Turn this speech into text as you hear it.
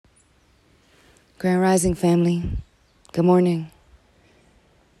Grand Rising family, good morning.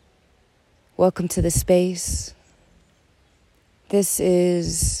 Welcome to the space. This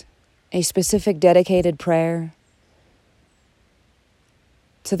is a specific dedicated prayer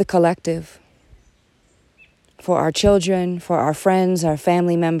to the collective, for our children, for our friends, our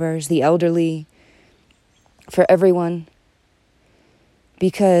family members, the elderly, for everyone,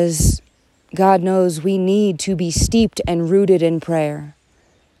 because God knows we need to be steeped and rooted in prayer.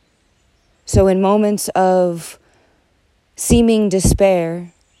 So in moments of seeming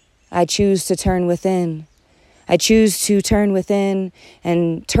despair, I choose to turn within. I choose to turn within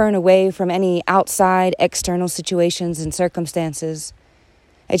and turn away from any outside external situations and circumstances.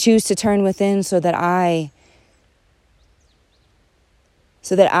 I choose to turn within so that I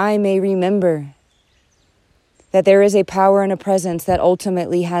may remember that there is a power and a presence that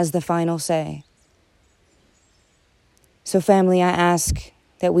ultimately has the final say. So family, I ask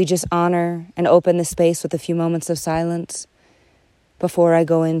that we just honor and open the space with a few moments of silence before I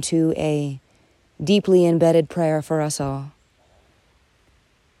go into a deeply embedded prayer for us all.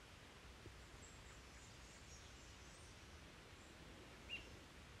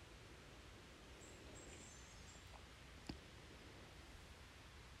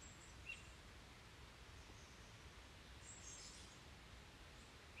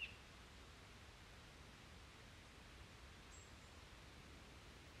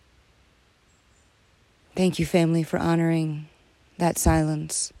 Thank you, family, for honoring that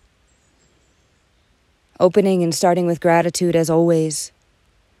silence. Opening and starting with gratitude as always.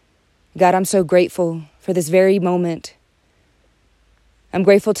 God, I'm so grateful for this very moment. I'm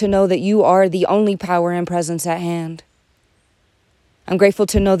grateful to know that you are the only power and presence at hand. I'm grateful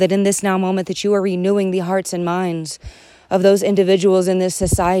to know that in this now moment that you are renewing the hearts and minds of those individuals in this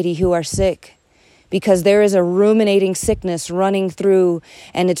society who are sick, because there is a ruminating sickness running through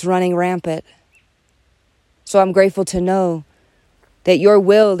and it's running rampant. So I'm grateful to know that your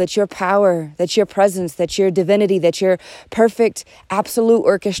will, that your power, that your presence, that your divinity, that your perfect, absolute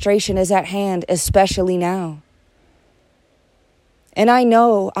orchestration is at hand, especially now. And I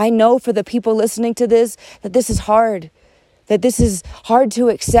know for the people listening to this, that this is hard, that this is hard to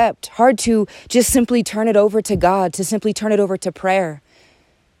accept, hard to just simply turn it over to God, to simply turn it over to prayer.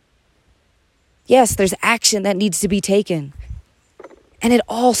 Yes, there's action that needs to be taken. And it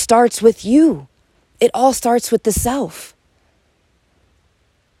all starts with you. It all starts with the self.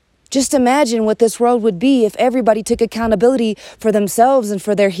 Just imagine what this world would be if everybody took accountability for themselves and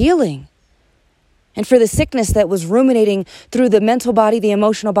for their healing and for the sickness that was ruminating through the mental body, the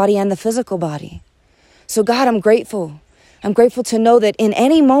emotional body, and the physical body. So God, I'm grateful. I'm grateful to know that in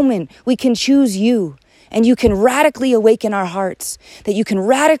any moment we can choose you, and you can radically awaken our hearts, that you can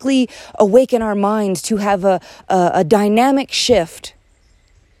radically awaken our minds to have a dynamic shift.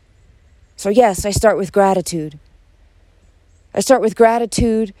 So yes, I start with gratitude. I start with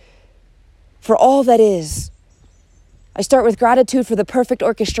gratitude for all that is. I start with gratitude for the perfect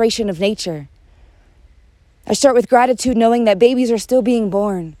orchestration of nature. I start with gratitude knowing that babies are still being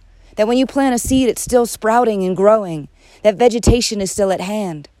born, that when you plant a seed, it's still sprouting and growing, that vegetation is still at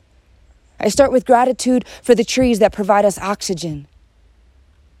hand. I start with gratitude for the trees that provide us oxygen.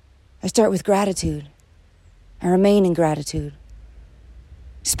 I start with gratitude. I remain in gratitude,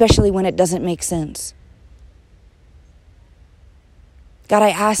 especially when it doesn't make sense. God, I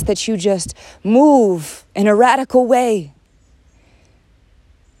ask that you just move in a radical way.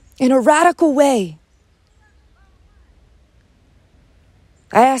 In a radical way.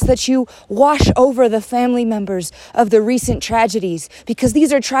 I ask that you wash over the family members of the recent tragedies, because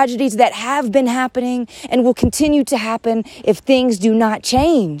these are tragedies that have been happening and will continue to happen if things do not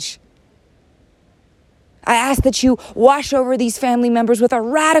change. I ask that you wash over these family members with a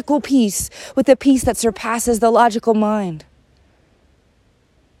radical peace, with a peace that surpasses the logical mind.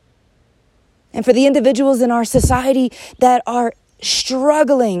 And for the individuals in our society that are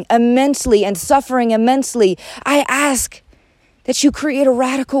struggling immensely and suffering immensely, I ask that you create a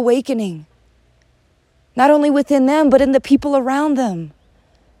radical awakening, not only within them, but in the people around them.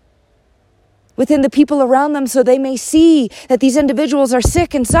 Within the people around them, so they may see that these individuals are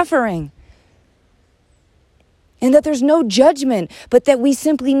sick and suffering. And that there's no judgment, but that we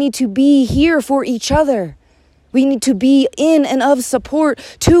simply need to be here for each other. We need to be in and of support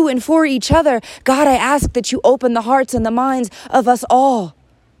to and for each other. God, I ask that you open the hearts and the minds of us all,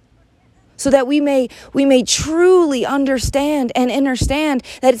 so that we may truly understand and understand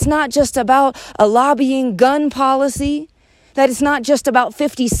that it's not just about a lobbying gun policy, that it's not just about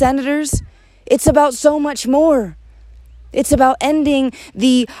 50 senators. It's about so much more. It's about ending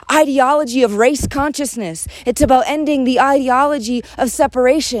the ideology of race consciousness. It's about ending the ideology of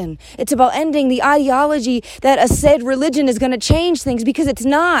separation. It's about ending the ideology that a said religion is going to change things, because it's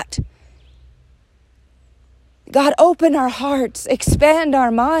not. God, open our hearts, expand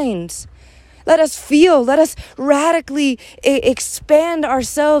our minds. Let us feel, let us radically expand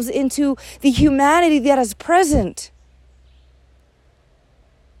ourselves into the humanity that is present.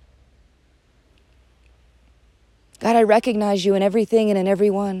 God, I recognize you in everything and in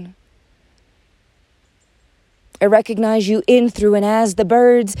everyone. I recognize you in, through, and as the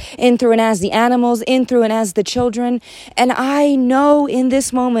birds, in, through, and as the animals, in, through, and as the children. And I know in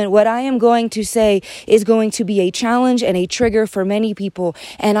this moment what I am going to say is going to be a challenge and a trigger for many people.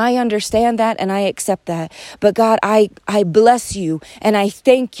 And I understand that and I accept that. But God, I bless you and I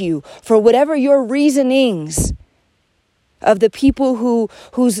thank you for whatever your reasonings of the people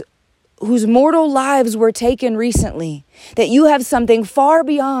whose mortal lives were taken recently, that you have something far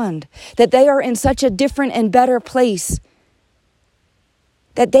beyond, that they are in such a different and better place,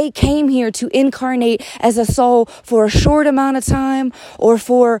 that they came here to incarnate as a soul for a short amount of time, or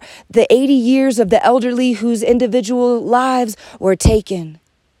for the 80 years of the elderly whose individual lives were taken.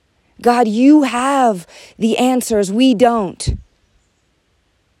 God, you have the answers. We don't.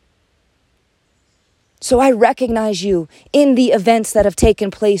 So I recognize you in the events that have taken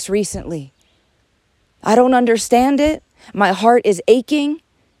place recently. I don't understand it. My heart is aching,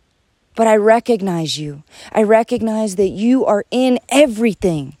 but I recognize you. I recognize that you are in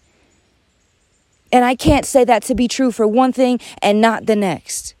everything. And I can't say that to be true for one thing and not the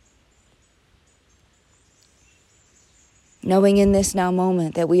next. Knowing in this now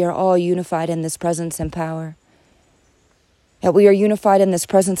moment that we are all unified in this presence and power. That we are unified in this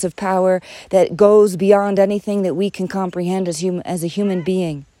presence of power that goes beyond anything that we can comprehend as a human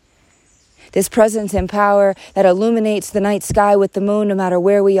being. This presence and power that illuminates the night sky with the moon no matter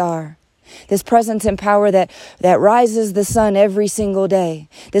where we are. This presence and power that rises the sun every single day.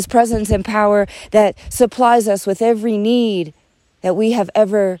 This presence and power that supplies us with every need that we have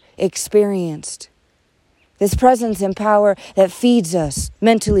ever experienced. This presence and power that feeds us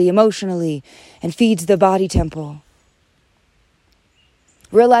mentally, emotionally, and feeds the body temple.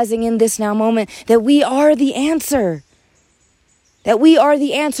 Realizing in this now moment that we are the answer. That we are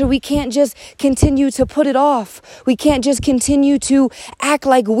the answer. We can't just continue to put it off. We can't just continue to act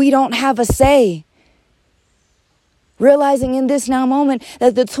like we don't have a say. Realizing in this now moment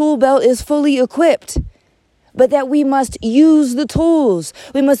that the tool belt is fully equipped, but that we must use the tools.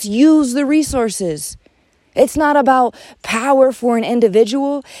 We must use the resources. It's not about power for an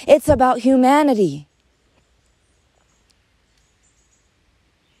individual. It's about humanity.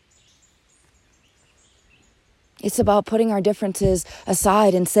 It's about putting our differences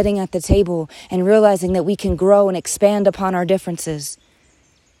aside and sitting at the table and realizing that we can grow and expand upon our differences.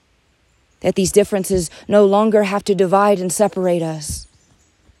 That these differences no longer have to divide and separate us.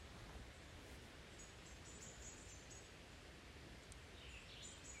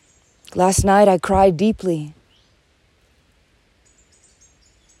 Last night I cried deeply.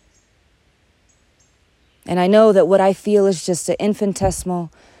 And I know that what I feel is just an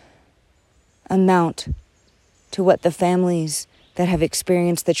infinitesimal amount to what the families that have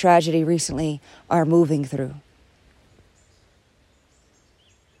experienced the tragedy recently are moving through.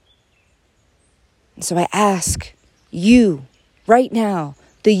 And so I ask you, right now,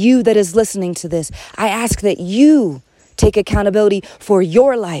 the you that is listening to this, I ask that you take accountability for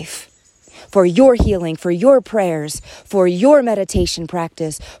your life, for your healing, for your prayers, for your meditation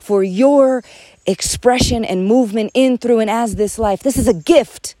practice, for your expression and movement in, through, and as this life. This is a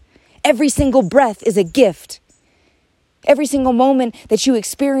gift. Every single breath is a gift. Every single moment that you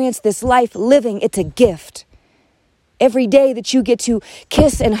experience this life living, it's a gift. Every day that you get to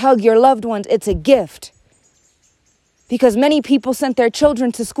kiss and hug your loved ones, it's a gift. Because many people sent their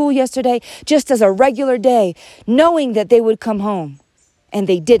children to school yesterday just as a regular day, knowing that they would come home, and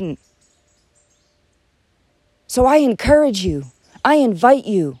they didn't. So I encourage you, I invite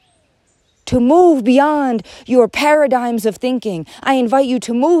you to move beyond your paradigms of thinking. I invite you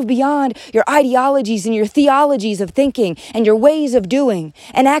to move beyond your ideologies and your theologies of thinking and your ways of doing,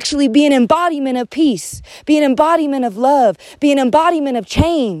 and actually be an embodiment of peace, be an embodiment of love, be an embodiment of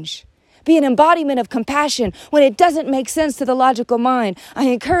change, be an embodiment of compassion when it doesn't make sense to the logical mind. I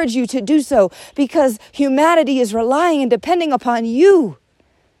encourage you to do so because humanity is relying and depending upon you.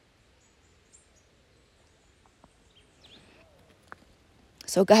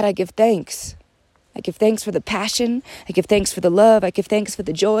 So God, I give thanks. I give thanks for the passion. I give thanks for the love. I give thanks for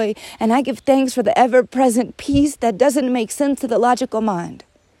the joy. And I give thanks for the ever-present peace that doesn't make sense to the logical mind.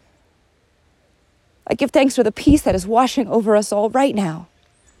 I give thanks for the peace that is washing over us all right now.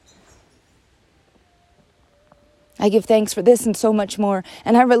 I give thanks for this and so much more.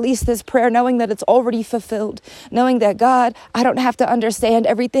 And I release this prayer knowing that it's already fulfilled. Knowing that, God, I don't have to understand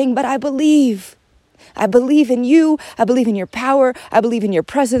everything, but I believe. I believe in you. I believe in your power. I believe in your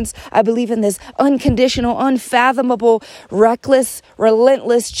presence. I believe in this unconditional, unfathomable, reckless,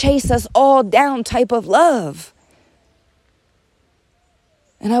 relentless, chase us all down type of love.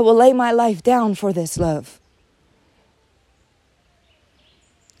 And I will lay my life down for this love.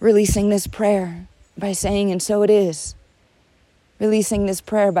 Releasing this prayer by saying, and so it is. Releasing this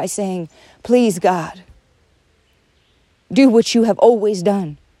prayer by saying, please, God, do what you have always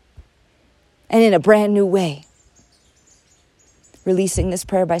done and in a brand new way. Releasing this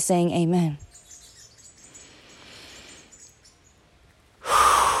prayer by saying, amen.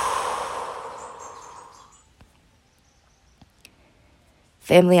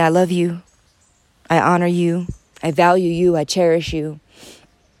 Family, I love you. I honor you. I value you. I cherish you.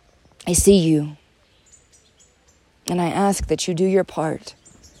 I see you. And I ask that you do your part.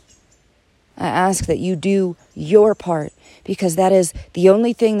 I ask that you do your part, because that is the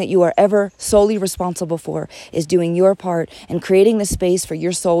only thing that you are ever solely responsible for, is doing your part and creating the space for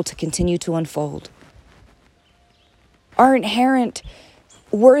your soul to continue to unfold. Our inherent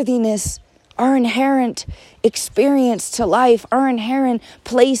worthiness, our inherent experience to life, our inherent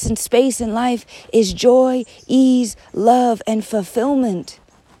place and space in life is joy, ease, love, and fulfillment.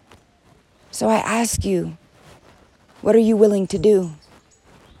 So I ask you, what are you willing to do?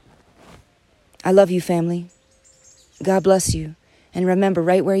 I love you, family. God bless you. And remember,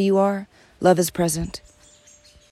 right where you are, love is present.